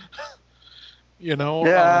 You know,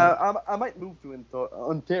 Yeah, I might move to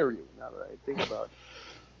Ontario now that I think about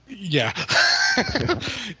it. yeah.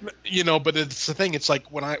 You know, but it's the thing. It's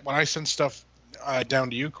like when I send stuff down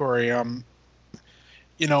to you, Corey.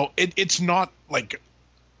 You know, it's not like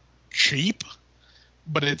cheap,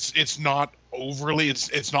 but it's not overly.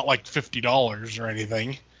 It's not like $50 or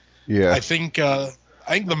anything. Yeah. I think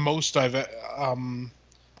I think the most I've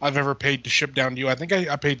ever paid to ship down to you. I think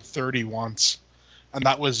I paid 30 once, and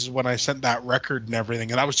that was when I sent that record and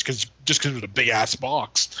everything, and that was just because it was a big ass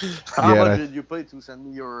box. How Yeah, and much did you pay to send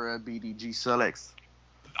me your BDG Selects?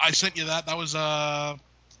 I sent you that. That was about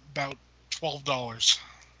 $12.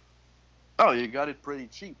 Oh, you got it pretty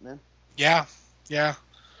cheap, man. Yeah, yeah.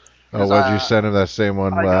 oh, Because why'd you send him that same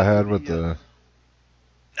one I I got to had with the the?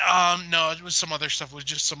 No, it was some other stuff. It was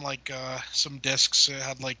just some some discs. It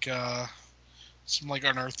had some like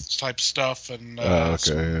Unearthed type stuff and Oh, okay,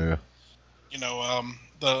 some yeah.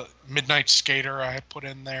 the Midnight Skater I put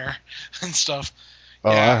in there and stuff. Oh,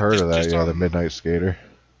 I Yeah, heard of that. just Yeah, the Midnight Skater.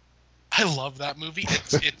 I love that movie.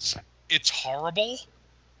 It's horrible.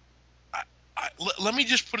 Let me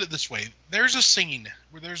just put it this way: there's a scene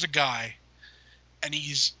where there's a guy and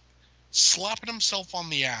he's slapping himself on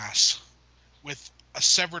the ass with a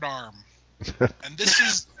severed arm, and this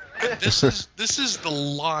is the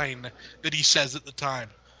line that he says at the time.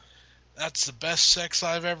 That's the best sex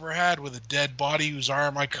I've ever had with a dead body whose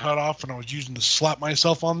arm I cut off and I was using to slap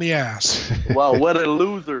myself on the ass. wow, what a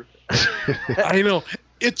loser! I know.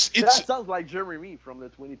 That sounds like Jeremy from the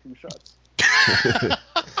 22 Shots.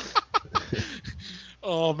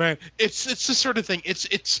 Oh man, it's the sort of thing.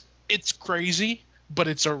 It's crazy, but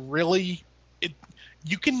it's a really it.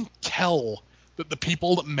 You can tell that the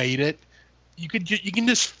people that made it, you can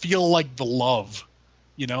just feel like the love,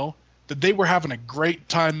 you know, that they were having a great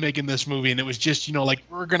time making this movie, and it was just like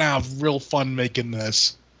we're gonna have real fun making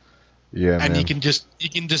this, Yeah, and man. you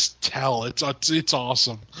can just tell it's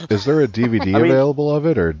awesome. Is there a DVD I mean, available of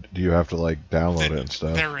it, or do you have to like download it and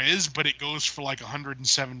stuff? There is, but it goes for like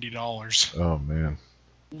 $170. Oh man.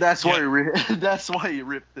 that's Yeah. why that's why he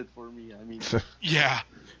ripped it for me. I mean, Yeah.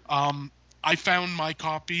 I found my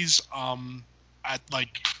copies at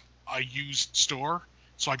like a used store,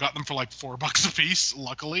 so I got them for like $4 a piece,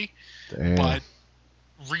 luckily. Damn. But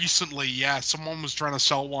recently, yeah, someone was trying to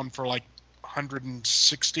sell one for like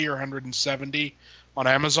 160 or 170 on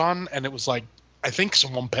Amazon, and it was like I think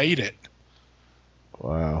someone paid it.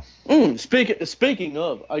 Wow. speaking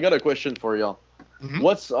of, I got a question for y'all. Hmm.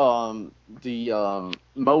 What's the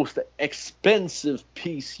most expensive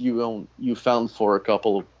piece you found for a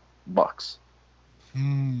couple of bucks?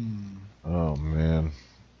 Oh man.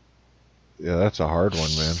 Yeah, that's a hard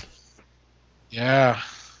one, man. Yeah.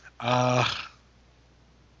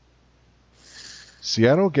 See,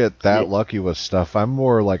 I don't get that Yeah. lucky with stuff. I'm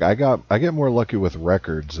more like I get more lucky with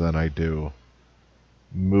records than I do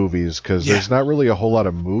movies because Yeah. there's not really a whole lot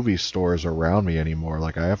of movie stores around me anymore.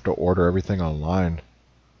 Like I have to order everything online.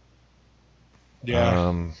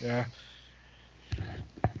 Yeah. Yeah.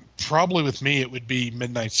 Probably with me, it would be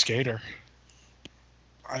Midnight Skater.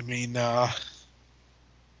 I mean,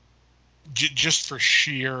 just for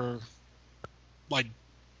sheer, like,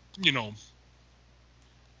 you know,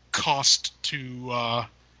 cost to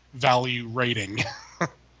value rating.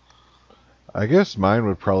 I guess mine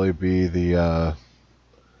would probably be the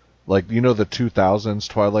like the 2000s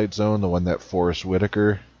Twilight Zone, the one that Forrest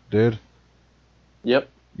Whitaker did. Yep.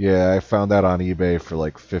 Yeah, I found that on eBay for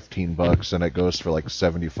like $15 and it goes for like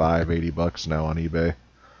 75, $80 now on eBay.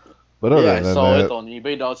 But Yeah, other I than saw it that, on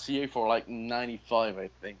eBay.ca for like 95, I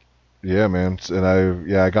think. yeah, man. And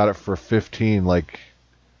I got it for 15 like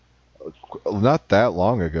not that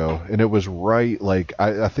long ago, and it was right like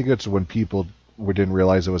I think it's when people didn't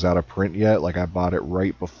realize it was out of print yet. Like I bought it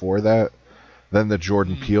right before that. Then the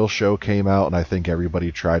Jordan Hmm. Peele show came out, and I think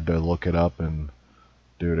everybody tried to look it up, and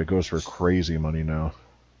dude, it goes for crazy money now.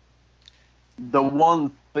 The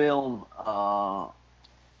one film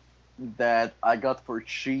that I got for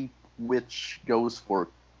cheap, which goes for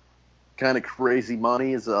kind of crazy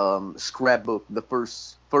money, is Scrapbook, the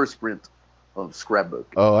first print of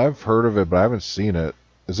Scrapbook. Oh, I've heard of it, but I haven't seen it.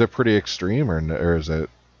 Is it pretty extreme, or is it?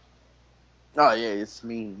 Oh yeah, it's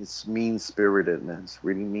mean. It's mean spirited, man. It's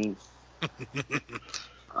really mean.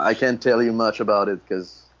 I can't tell you much about it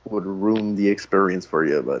because it would ruin the experience for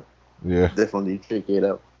you, but Yeah. definitely check it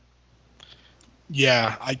out.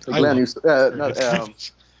 Yeah, So I Glenn, love you spirited not,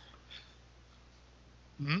 movies.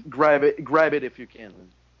 Hmm? grab it if you can.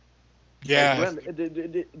 Yeah,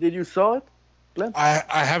 Glenn, did you saw it, Glenn?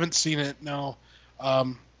 I haven't seen it, no,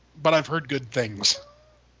 but I've heard good things.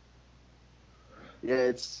 Yeah,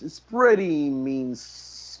 it's pretty mean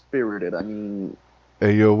spirited. I mean,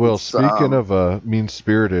 Hey, yo, Will. it's Speaking of mean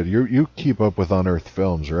spirited, you keep up with Unearthed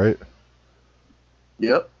Films, right?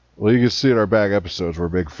 yep. Well, you can see in our back episodes, we're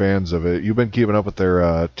big fans of it. You've been keeping up with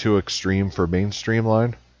their Too Extreme for Mainstream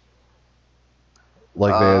line?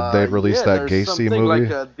 Like they'd released Yeah, that there's Gacy something like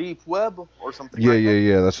movie? a deep web or something Yeah, like yeah, that.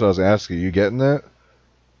 yeah. That's what I was asking. You getting that?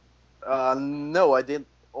 No, I didn't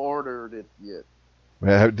order it yet.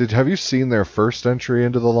 Man, have you seen their first entry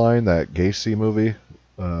into the line, that Gacy movie?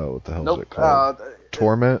 What the hell is Nope. it called?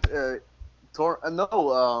 Torment?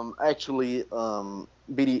 No. Actually,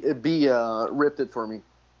 B ripped it for me.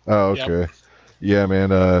 Oh, Yep. okay. Yeah, man.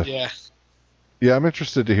 Yeah. Yeah, I'm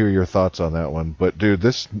interested to hear your thoughts on that one. But dude,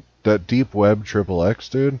 that Deep Web Triple X,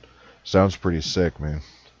 dude, sounds pretty sick, man.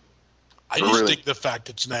 I just Really? dig the fact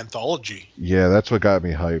it's an anthology. Yeah, that's what got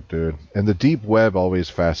me hyped, dude. And the deep web always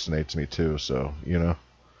fascinates me too. So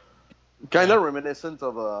Kind Yeah. of reminiscent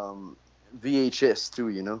of VHS too,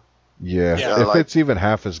 you know. yeah. Yeah. If Like it's even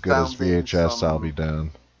half as good as founding VHS, I'll be some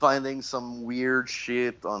down. finding some weird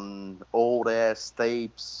shit on old ass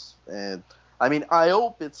tapes, and I mean, I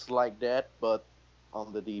hope it's like that, but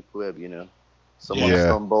on the deep web, you know, someone Yeah. Yeah,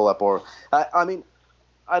 stumble upon. I mean,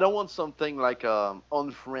 I don't want something like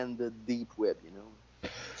unfriended deep web, you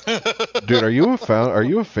know. dude, are you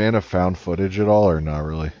a fan of found footage at all, or not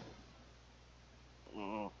really?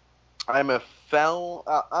 Mm. I'm a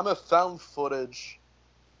found footage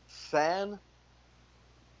fan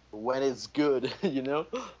when it's good, you know.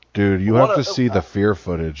 Dude, you What have a, to see the Fear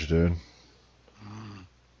footage, dude.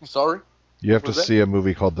 sorry, You what have to was that? see a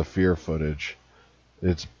movie called The Fear Footage.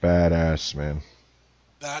 It's badass, man.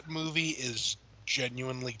 That movie is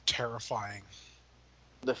genuinely terrifying.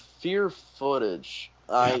 The fear footage.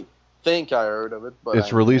 Yeah. I think I heard of it, but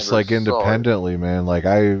It's I released never like saw it. independently, man. Like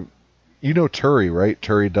you know Turi, right?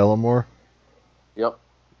 Turi Delamore Yep.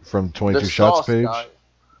 from The 22 Shots sauce guy. page.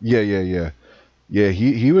 Yeah. Yeah,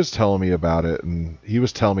 he was telling me about it, and he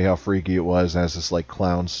was telling me how freaky it was, and has this like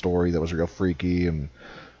clown story that was real freaky and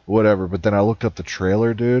whatever. But then I looked up the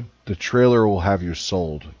trailer, dude. The trailer will have you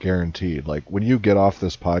sold, guaranteed. Like when you get off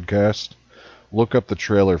this podcast, look up the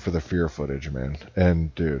trailer for the Fear footage, man.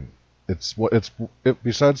 And dude,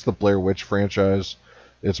 besides the Blair Witch franchise,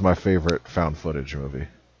 it's my favorite found footage movie.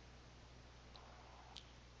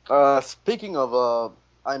 Speaking of,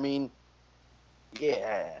 I mean,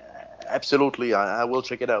 yeah, absolutely. I will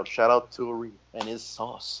check it out. Shout out to Uri and his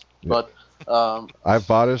sauce. Yeah. But I've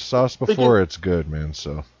bought his sauce speaking. before. It's good, man.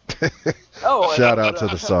 So Oh, shout out to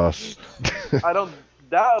the sauce. I don't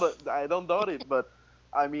doubt it. I don't doubt it. But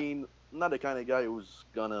I mean, not the kind of guy who's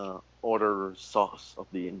gonna order sauce off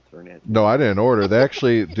the internet. You No, know. I didn't order. They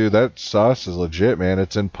actually, dude, that sauce is legit, man.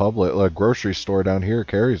 It's in public. A grocery store down here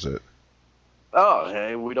carries it. Oh,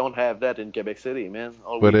 hey, we don't have that in Quebec City, man.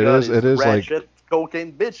 All But we it got is, is it is like. ratchet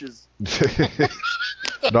cocaine bitches.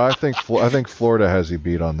 No, I think Florida has you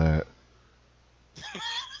beat on that.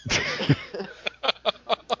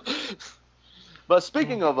 But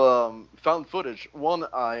speaking of found footage, one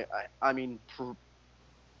I mean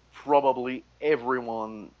probably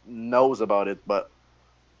everyone knows about it, but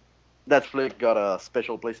that flick got a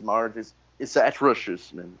special place in my heart. It's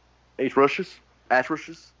atrocious, man. Atrocious,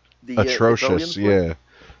 atrocious. The Italian Atrocious, flick, yeah,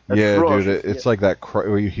 yeah, dude. atrocious. Yeah. It's like that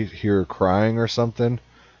where you hear crying or something.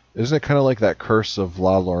 Isn't it kind of like that Curse of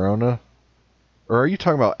La Llorona? Or are you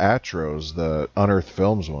talking about Atros, the Unearthed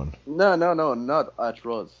Films one? No, no, no, not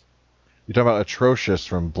atrocious. You talking about Atrocious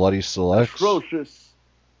from Bloody Selects? Atrocious.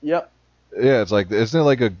 Yep. Yeah, it's like, isn't it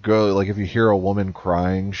like a girl, like if you hear a woman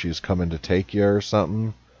crying, she's coming to take you or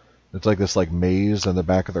something? It's like this like maze in the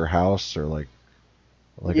back of their house, or like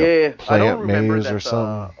a Yeah, I don't plant remember maze or that.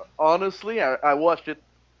 something. Honestly, I watched it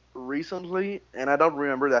recently, and I don't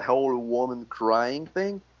remember that whole woman crying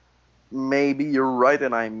thing. Maybe you're right,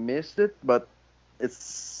 and I missed it, but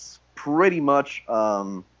it's pretty much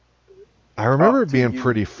I remember up it to being you.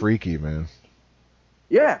 pretty freaky, man.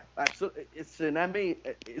 Yeah, absolutely.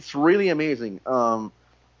 It's really amazing.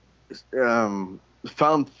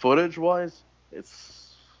 Found footage wise,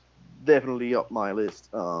 it's definitely up my list.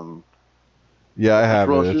 Yeah, I have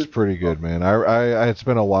it. It's Atrocious. pretty good, man. It's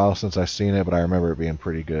been a while since I seen it, but I remember it being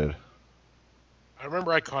pretty good. I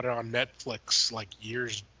remember I caught it on Netflix like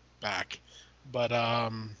years back, but I,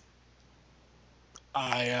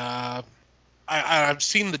 uh, I've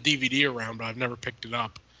seen the DVD around, but I've never picked it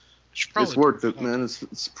up. I should It's probably pick worth that it, up. man.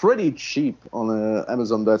 It's pretty cheap on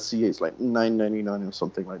Amazon.ca. It's like $9.99 or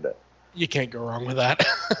something like that. You can't go wrong with that.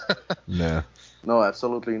 Nah. No,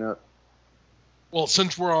 absolutely not. Well,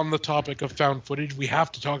 since we're on the topic of found footage, we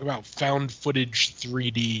have to talk about found footage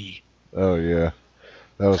 3D. Oh yeah,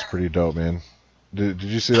 that was pretty dope, man. Did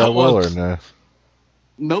you see that, That Will, or was nah?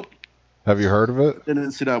 Nope, Have you heard of it?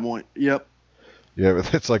 didn't see that one. Yep. Yeah,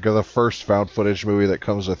 but it's like the first found footage movie that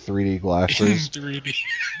comes with 3D in glasses. 3D.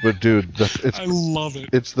 But dude, I love it.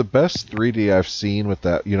 it's the best 3D I've seen with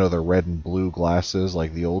that, the red and blue glasses,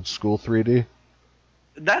 like the old school 3D.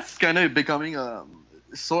 That's kind of becoming a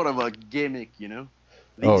sort of a gimmick, you know,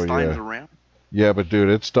 Oh these times yeah. around. Yeah, but dude,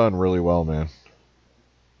 it's done really well, man.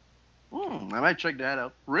 I might check that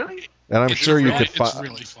out. Really? And I'm It's sure you really, could it's find.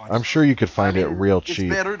 really fun. I'm sure you could I find it mean, real it's cheap.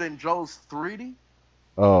 better than Jaws 3D.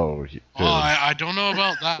 Oh, Oh, dude. I don't know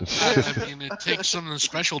about that. I mean, it takes something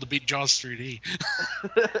special to beat Jaws 3D.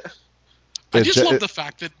 I just love the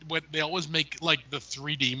fact that when they always make like the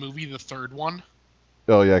 3D movie, the third one.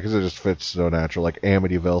 Oh yeah, because it just fits so natural. Like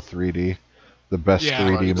Amityville 3D, the best Yeah.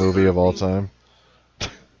 3D Friday the movie of all 13th. time.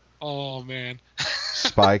 Oh man.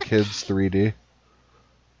 Spy Kids 3D.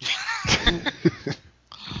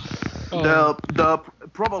 Oh. The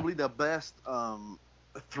probably the best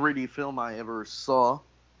 3D film I ever saw,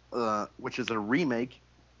 which is a remake.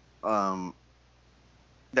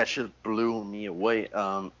 That shit blew me away.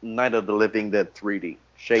 Night of the Living Dead 3D.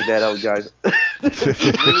 Check that out, guys. It's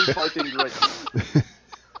really fucking great.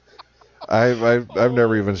 I've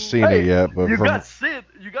never even seen it yet, but you from got Sid.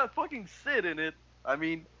 You got fucking Sid in it. I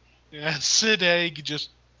mean, Yeah, Sid Egg just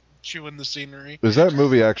chewing the scenery. is that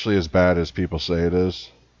movie actually as bad as people say it is?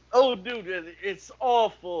 oh, dude, it's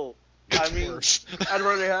awful. I It's mean, worse. I'd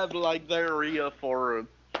rather have like diarrhea for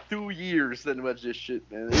 2 years than watch this shit,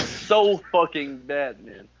 man. It's so fucking bad,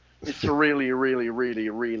 man. It's really, really, really,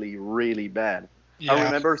 really, really bad. I Yeah.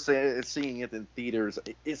 remember seeing it in theaters.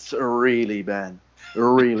 It's really bad,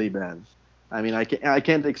 really bad. I mean, I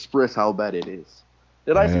can't express how bad it is.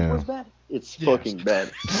 Did I say it was Damn. bad? It's Yes. fucking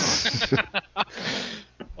bad.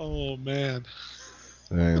 Oh man.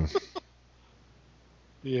 Damn.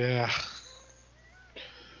 Yeah.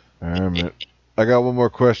 Alright, I got one more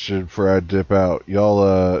question before I dip out.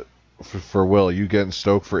 Y'all, for Will, you getting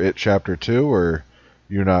stoked for It Chapter 2, or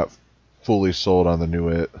you're not fully sold on the new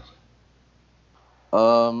It?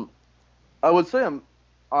 Um, I would say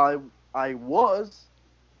I I was.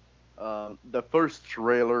 The first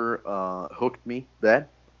trailer hooked me. That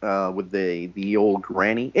with the old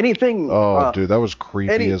granny. Anything. Oh, dude, that was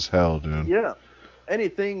creepy Any. as hell, dude. Yeah.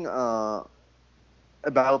 Anything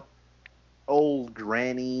about old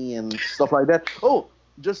granny and stuff like that. Oh,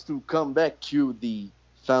 just to come back to the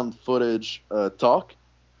found footage talk.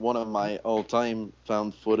 One of my all-time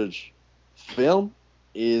found footage film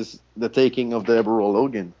is The Taking of Deborah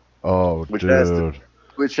Logan, Oh, which has to dude.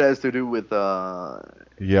 which has to do with Yeah,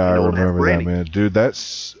 I an old ass remember that, granny. man. Dude,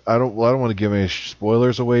 that's I don't want to give any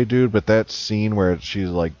spoilers away, dude, but that scene where she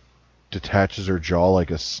like detaches her jaw like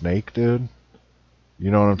a snake, dude. You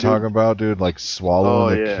know what I'm talking Dude. about, dude? Like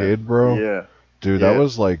swallowing Oh the yeah, kid, bro. yeah, Dude, that yeah,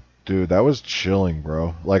 was like, dude, that was chilling,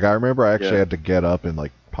 bro. Like I remember I actually yeah, had to get up and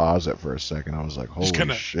like pause it for a second. I was like, Just holy kind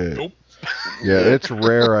of shit. nope. Yeah, yeah. it's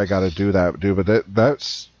rare I got to do that, dude, but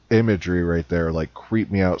that's imagery right there like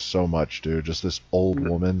creeped me out so much, dude. Just this old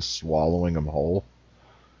woman swallowing him whole.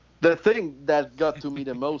 The thing that got to me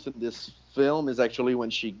the most in this film is actually when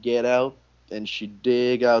she get out and she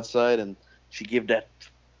dig outside and she give that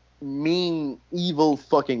mean, evil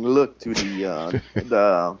fucking look to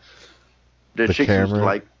the The chick who's camera.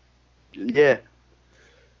 like, yeah,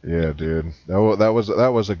 Yeah, dude.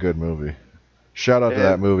 That was a good movie. Shout out to uh,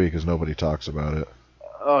 that movie because nobody talks about it.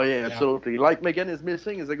 oh yeah, Yeah. absolutely. Like Megan is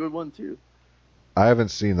Missing is a good one too. I haven't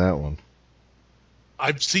seen that one.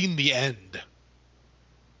 I've seen the end.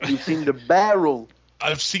 You've seen The Barrel.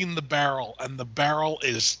 I've seen the barrel, and the barrel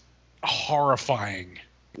is horrifying.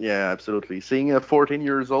 Yeah, absolutely. Seeing a 14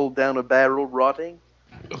 years old down a barrel rotting,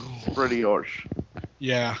 it's Ugh. pretty harsh.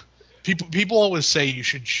 Yeah. People always say you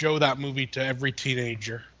should show that movie to every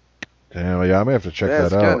teenager. Damn, yeah, I may have to check that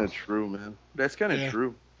That's kind out. of true, man. That's kind of Yeah.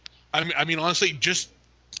 true. I mean, honestly, just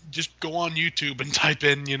go on YouTube and type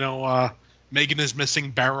in, Megan is missing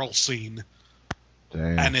barrel scene,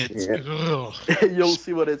 Damn. and it's Yeah. ugh. You'll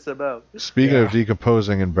see what it's about. Speaking of Yeah.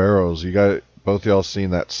 decomposing in barrels, you got both y'all seen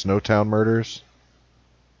that Snowtown Murders?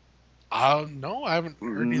 No, I haven't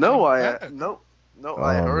heard anything No, about that. no,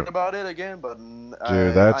 I Um, heard about it again, but dude, I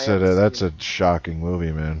haven't seen that's it. a shocking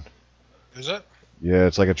movie, man. Is it? Yeah,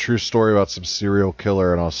 it's like a true story about some serial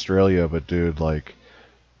killer in Australia, but dude, like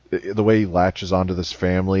the way he latches onto this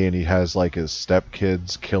family and he has like his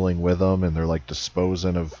stepkids killing with him and they're like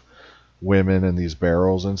disposing of women in these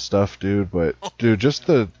barrels and stuff, dude. But Oh, dude, just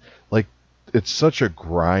man. the like it's such a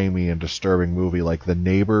grimy and disturbing movie. Like the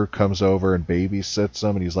neighbor comes over and babysits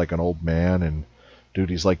him and he's like an old man and dude,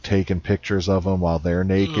 he's like taking pictures of them while they're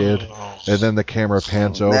naked. Ugh. And then the camera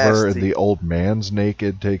pans over and Nasty. the old man's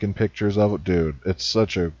naked taking pictures of it. Dude, it's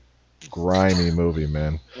such a grimy movie,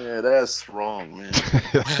 man. Yeah, that's wrong, man.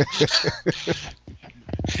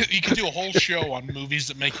 You could do a whole show on movies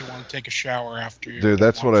that make you want to take a shower after you're Dude, done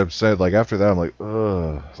that's what watching. I've said. Like after that, I'm like,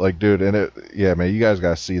 ugh. Like, dude, and it, yeah, man, you guys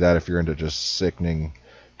gotta see that if you're into just sickening,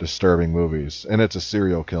 disturbing movies. And it's a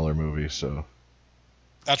serial killer movie, so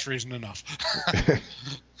That's reason enough.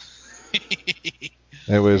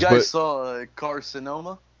 Anyways, You but guys saw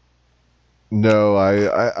Carcinoma? no,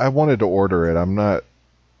 I wanted to order it. I'm not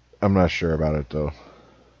sure about it though.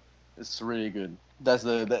 It's really good. That's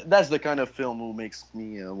the kind of film who makes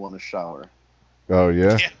me want to shower. Oh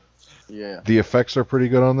yeah? Yeah. Yeah. The effects are pretty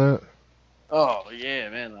good on that? Oh yeah,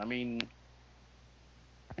 man. I mean,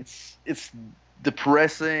 it's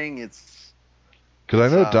depressing.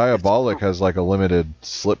 Because I know It's Diabolic has like a limited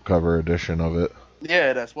slipcover edition of it.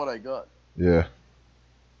 yeah, that's what I got. Yeah.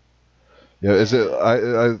 Yeah, is it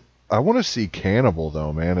Yeah. I want to see Cannibal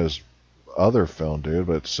though, man, his other film, dude,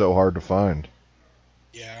 but it's so hard to find.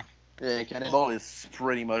 Yeah. Yeah, Cannibal is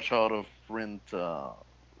pretty much out of print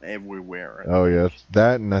everywhere, I Oh yeah, think.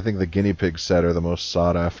 that and I think the Guinea Pig set are the most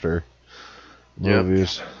sought after Yep.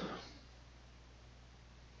 movies.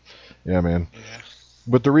 Yeah, man. Yeah.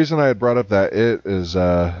 But the reason I had brought up that it is,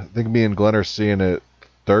 I think me and Glenn are seeing it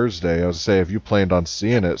Thursday. I was say if you planned on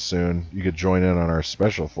seeing it soon, you could join in on our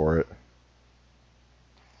special for it.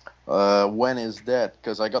 When is that?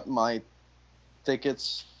 Because I got my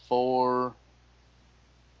tickets for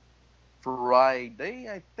Friday,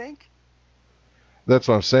 I think. That's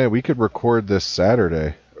what I'm saying. We could record this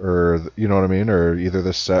Saturday, or you know what I mean, or either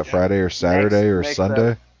this Yeah. Friday or Saturday or Next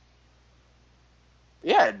Sunday.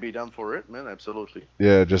 Yeah, I'd be down for it, man. Absolutely.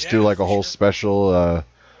 Yeah, just do Yeah, like a for whole sure. special,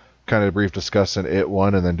 kind of brief discussing it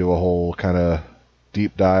one, and then do a whole kind of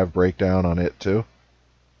deep dive breakdown on it too.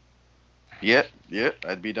 Yeah,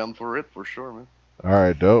 I'd be down for it for sure, man. All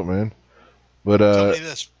right, dope, man. But Tell me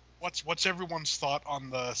this: what's everyone's thought on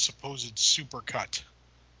the supposed supercut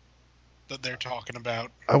that they're talking about?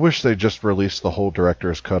 I wish they just released the whole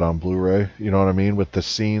director's cut on Blu-ray. You know what I mean? With the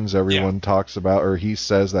scenes Yeah. everyone talks about or he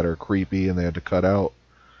says that are creepy and they had to cut out.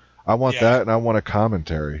 I want Yeah. that, and I want a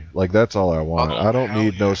commentary. Like that's all I want. Oh, I don't hell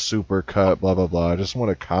need no yeah. super cut, blah blah blah. I just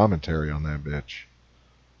want a commentary on that bitch.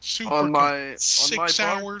 Supercut, On my 6 part,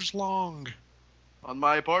 hours long.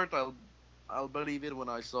 I'll believe it when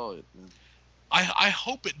I saw it, man. I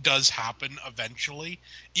hope it does happen eventually,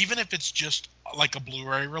 even if it's just like a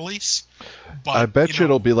Blu-ray release. I But bet you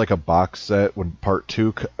it'll be like a box set when part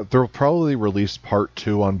two. They'll probably release part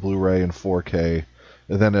two on Blu-ray and 4K,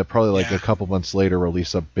 and then it'll probably like yeah, a couple months later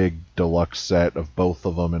release a big deluxe set of both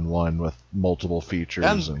of them in one with multiple features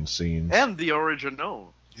And and scenes. and the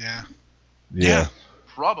original, yeah, yeah. Yeah,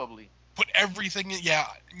 probably. Put everything in. Yeah,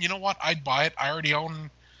 you know what? I'd buy it. I already own.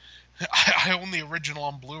 I own the original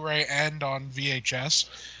on Blu-ray and on VHS.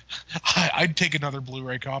 I'd take another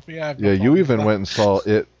Blu-ray copy. I have no yeah. You problem with even that. went and saw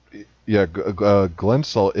it. Yeah, Glenn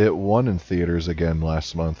saw it one in theaters again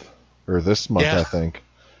last month or this month, Yeah, I think.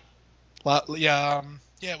 yeah,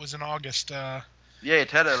 yeah. It was in August. Yeah, it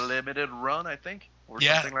had a limited run, I think, or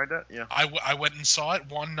Yeah, something like that. Yeah. I went and saw it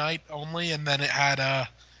one night only, and then it had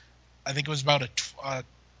I think it was about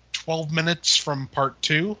 12 minutes from part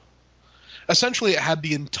two. Essentially, it had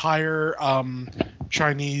the entire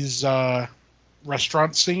Chinese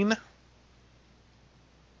restaurant scene,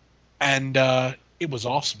 and it was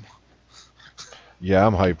awesome. Yeah,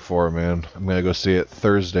 I'm hyped for it, man. I'm gonna go see it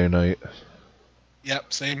Thursday night.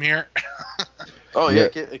 Yep, same here. Oh yeah,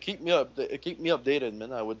 Yeah, keep me updated,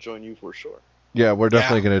 man. I would join you for sure. yeah, we're Yeah.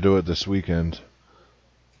 definitely gonna do it this weekend.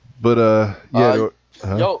 But yeah, Uh,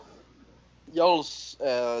 huh? y'all y'all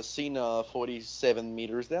seen 47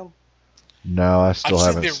 meters down? No, I I've still seen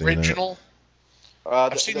haven't the seen it. original.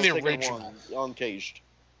 I've seen The the second original. one, Uncaged.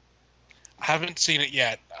 I haven't seen it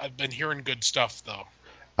yet. I've been hearing good stuff though.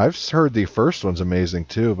 I've heard the first one's amazing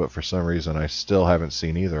too, but for some reason I still haven't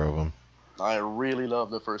seen either of them. I really love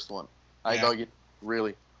the first one. I Yeah, dug it,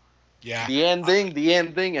 really. yeah, The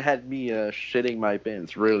ending had me shitting my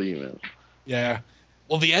pants, really, man. yeah.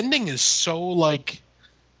 Well, the ending is so like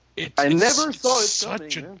I never it's saw it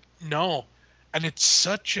such coming, a man. no, and it's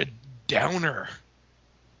such a downer.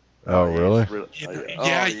 Oh, Oh yeah, really? it's really. You know, Oh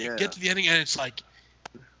yeah, you yeah, get to the ending and it's like,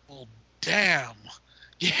 well, damn.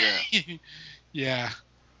 yeah. Yeah, yeah.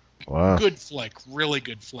 Wow. Good flick, really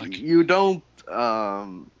good flick. You don't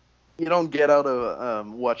you don't get out of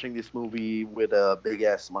watching this movie with a big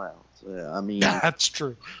ass smile. So, I mean, That's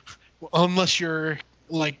true. Unless you're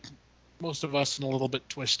like most of us and a little bit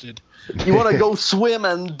twisted. you want to go swim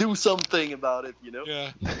and do something about it, you know?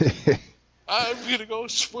 Yeah. I'm gonna go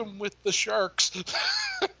swim with the sharks.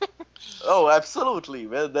 Oh, absolutely,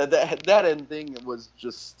 man. That ending was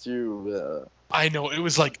just too. I know, it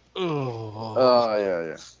was like, oh. Oh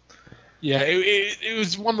yeah, Yeah, it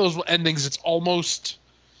was one of those endings. It's almost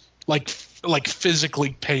like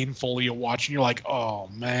physically painful. You watch and you're like, oh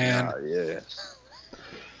man. yeah.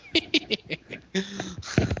 Yeah.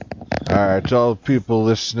 All right, to all the people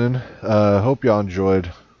listening, hope y'all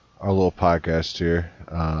enjoyed our little podcast here.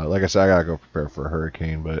 Like I said, I gotta go prepare for a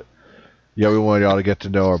hurricane, but yeah, we wanted y'all to get to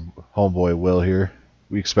know our homeboy Will here.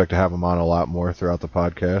 We expect to have him on a lot more throughout the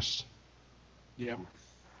podcast. Yeah.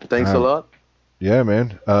 Thanks a lot. Yeah,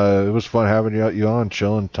 man. It was fun having you on,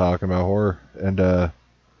 chilling, talking about horror. And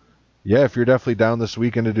yeah, if you're definitely down this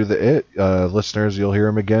weekend to do the It, listeners, you'll hear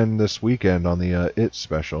him again this weekend on the It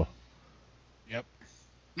special. Yep.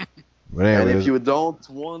 But And anyways, if you don't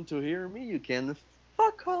want to hear me, you can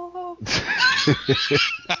fuck off.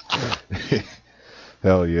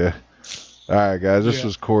 hell yeah. All right, guys, this Yeah.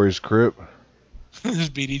 was Corey's Crypt. This is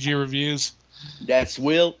BDG Reviews. That's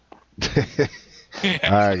Will. All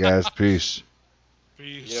right, guys, peace.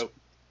 Peace. Yep.